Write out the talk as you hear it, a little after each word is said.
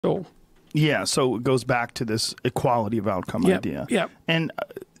So yeah, so it goes back to this equality of outcome idea. Yeah. And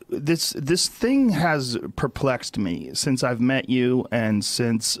this thing has perplexed me since I've met you and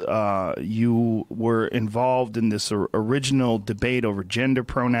since you were involved in this original debate over gender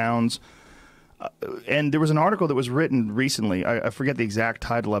pronouns. And there was an article that was written recently. I forget the exact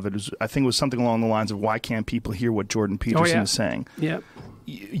title of it. I think it was something along the lines of "Why can't people hear what Jordan Peterson is saying?" Yeah.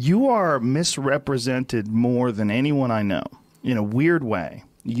 You are misrepresented more than anyone I know in a weird way.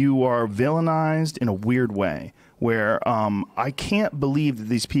 You are villainized in a weird way where I can't believe that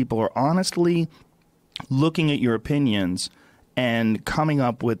these people are honestly looking at your opinions and coming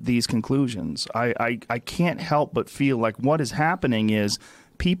up with these conclusions. I can't help but feel like what is happening is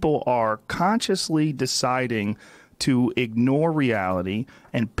people are consciously deciding to ignore reality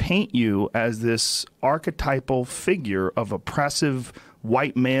and paint you as this archetypal figure of oppressive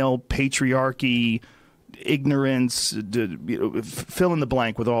white male patriarchy, ignorance, fill in the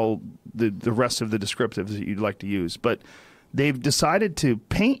blank with all the rest of the descriptives that you'd like to use. But they've decided to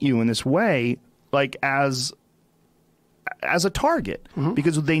paint you in this way, like as a target,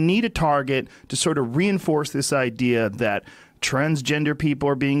 because they need a target to sort of reinforce this idea that transgender people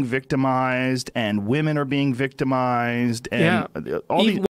are being victimized and women are being victimized and all these